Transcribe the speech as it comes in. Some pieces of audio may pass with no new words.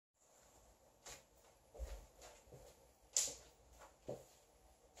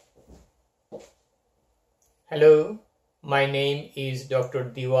Hello, my name is Dr.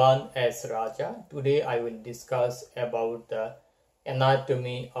 Dewan S. Today I will discuss about the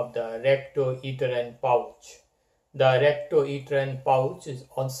anatomy of the rectouterine pouch. The rectouterine pouch is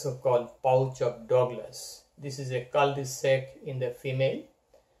also called pouch of Douglas. This is a cul-de-sac in the female,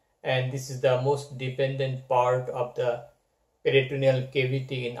 and this is the most dependent part of the peritoneal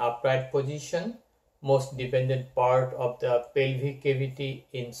cavity in upright position, most dependent part of the pelvic cavity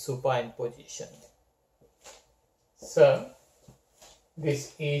in supine position. So,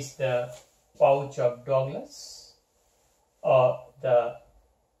 this is the pouch of Douglas, or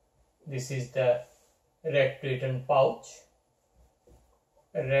this is the rectouterine pouch,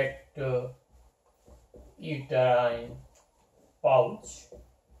 rectouterine pouch,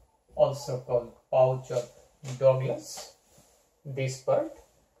 also called pouch of Douglas. This part,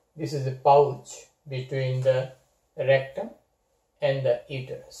 this is a pouch between the rectum and the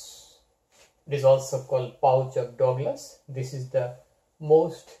uterus. It is also called pouch of Douglas. This is the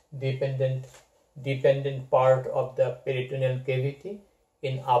most dependent part of the peritoneal cavity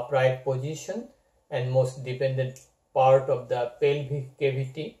in upright position and most dependent part of the pelvic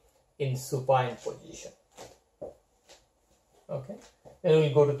cavity in supine position. Okay, then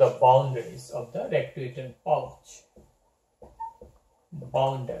we'll go to the boundaries of the rectouterine pouch.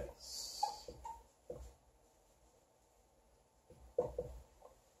 Boundaries.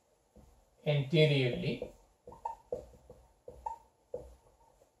 Anteriorly,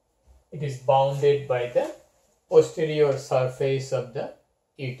 it is bounded by the posterior surface of the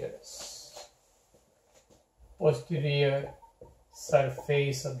uterus. Posterior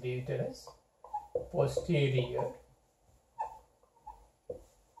surface of the uterus. Posterior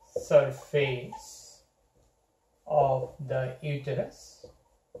surface of the uterus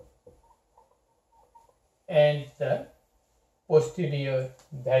and the posterior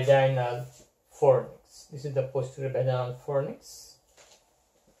vaginal fornix. This is the posterior vaginal fornix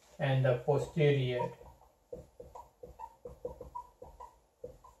and the posterior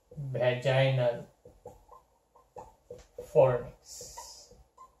vaginal fornix.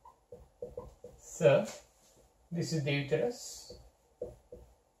 So, this is the uterus.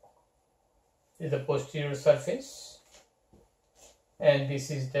 This is the posterior surface, and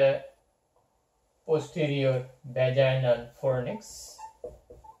this is the posterior vaginal fornix.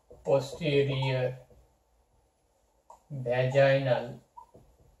 Posterior vaginal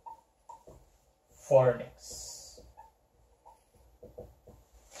fornix.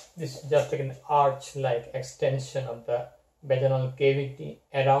 This is just like an arch-like extension of the vaginal cavity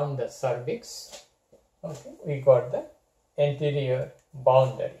around the cervix. Okay, we got the anterior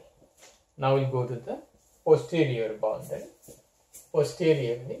boundary. Now we'll go to the posterior boundary.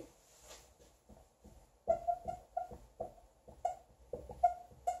 Posteriorly,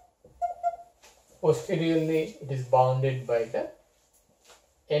 it is bounded by the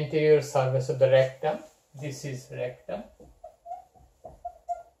anterior surface of the rectum. This is rectum.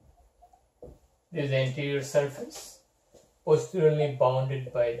 This is the anterior surface. Posteriorly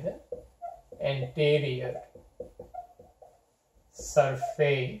bounded by the anterior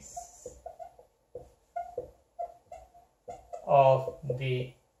surface of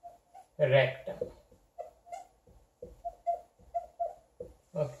the rectum.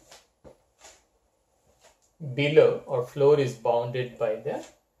 Okay. Below or floor is bounded by the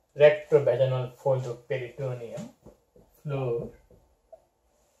rectovaginal fold of peritoneum. Floor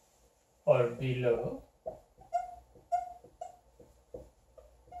or below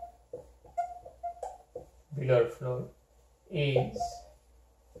floor is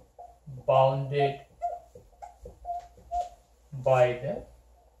bounded by the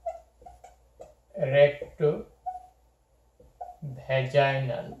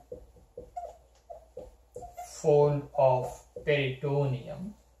rectovaginal fold of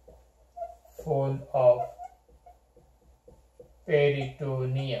peritoneum. Fold of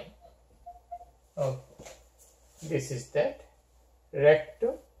peritoneum. Okay. This is that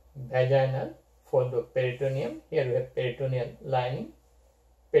rectovaginal fold of peritoneum. Here we have peritoneal lining.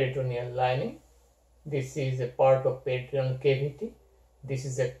 This is a part of peritoneal cavity. This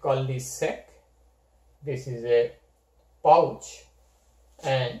is a cul-de-sac. This is a pouch,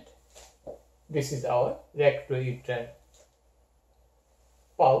 and this is our rectouterine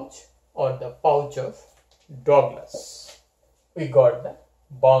pouch or the pouch of Douglas. We got the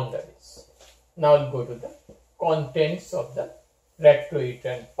boundaries. Now we'll go to the contents of the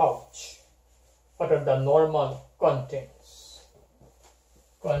rectouterine pouch. What are the normal contents?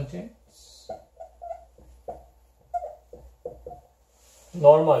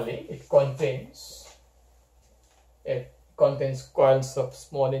 Normally, it contains coils of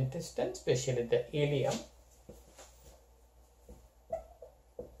small intestine, especially the ileum,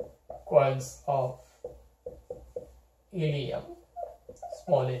 coils of ileum,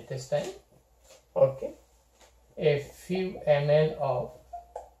 small intestine. Okay, a few ml of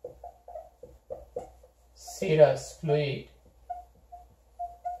serous fluid,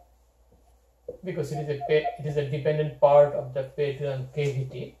 because it is a dependent part of the peritoneal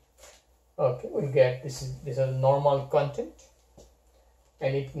cavity. Okay, we'll get this is a normal content,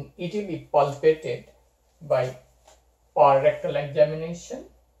 and it can easily palpated by rectal examination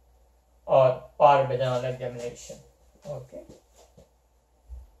or vaginal examination. Okay,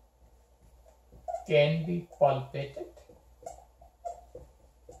 can be palpated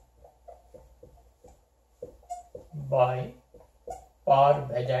by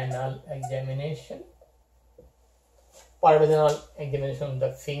vaginal examination. Vaginal examination of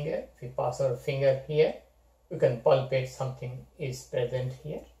the finger. If we pass our finger here, we can palpate something is present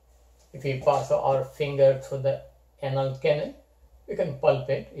here. If we pass our finger through the anal canal, we can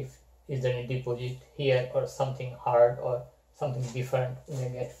palpate if is there any deposit here or something hard or something different. We may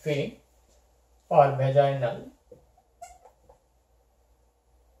get feeling. Or vaginal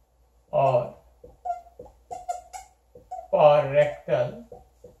or rectal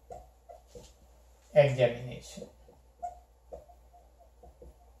examination.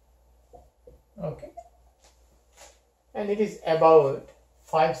 Okay, and it is about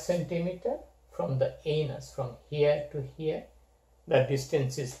 5 centimeter from the anus, from here to here. The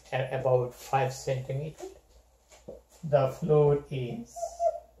distance is about 5 centimeter. The fluid is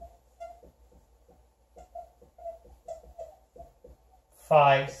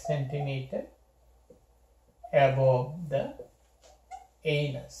 5 centimeter above the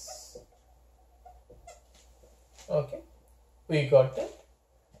anus. Okay, we got the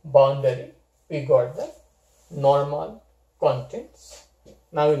boundary, we got the normal contents.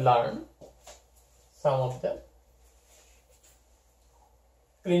 Now we learn some of the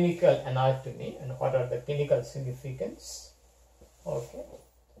clinical anatomy and what are the clinical significance. Okay,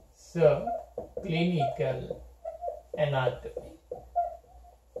 so clinical anatomy.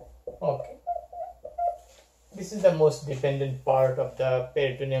 Okay, this is the most dependent part of the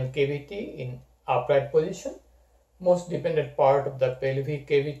peritoneal cavity in upright position, most dependent part of the pelvic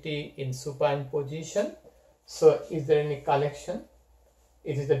cavity in supine position. So is there any collection?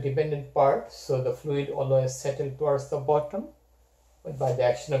 It is the dependent part, so the fluid always settle towards the bottom by the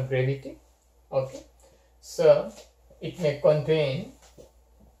action of gravity. Okay, so it may contain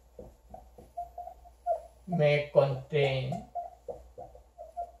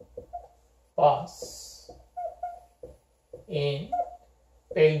pus in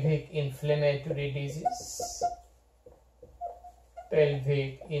pelvic inflammatory disease,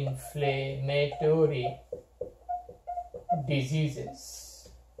 pelvic inflammatory diseases.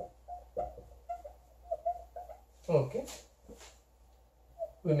 Okay,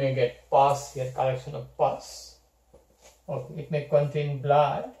 we may get pus here, collection of pus. Okay, it may contain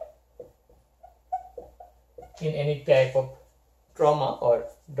blood in any type of trauma or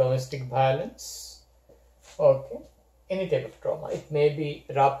domestic violence. Okay, any type of trauma. It may be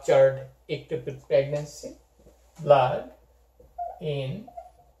ruptured ectopic pregnancy, blood in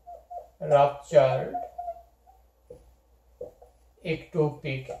ruptured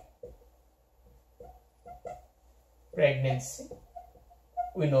ectopic pregnancy.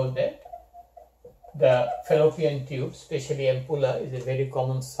 We know that the fallopian tube, especially ampulla, is a very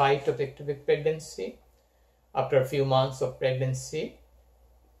common site of ectopic pregnancy. After a few months of pregnancy,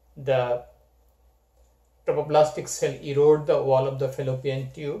 the tropoplastic cell erode the wall of the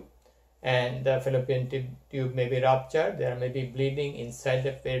fallopian tube, and the fallopian tube may be ruptured. There may be bleeding inside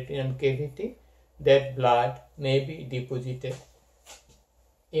the peritoneal cavity. That blood may be deposited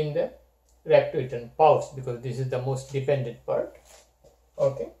in the rectouterine pouch, because this is the most dependent part.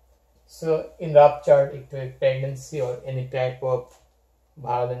 Okay, so in ruptured ectopic pregnancy or any type of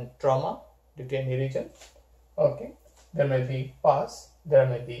violent trauma due to any region, okay, there may be pus, there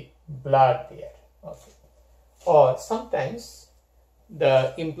may be blood there. Okay, or sometimes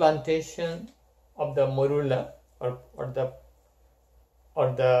the implantation of the morula or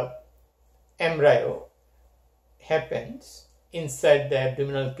the embryo happens inside the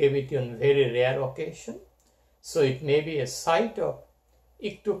abdominal cavity on very rare occasion. So it may be a site of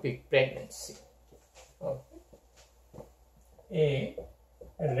ectopic pregnancy. Okay, a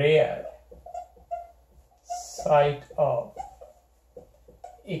rare site of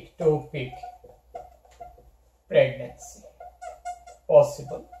ectopic pregnancy,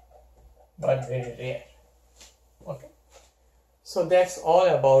 possible but very rare. Okay, so that's all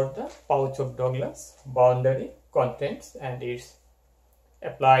about the pouch of Douglas, boundary, contents and its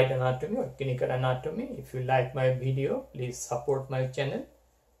applied anatomy or clinical anatomy. If you like my video, please support my channel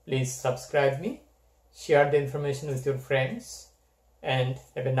Please subscribe me, share the information with your friends, and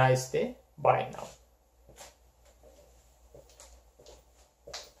have a nice day. Bye now.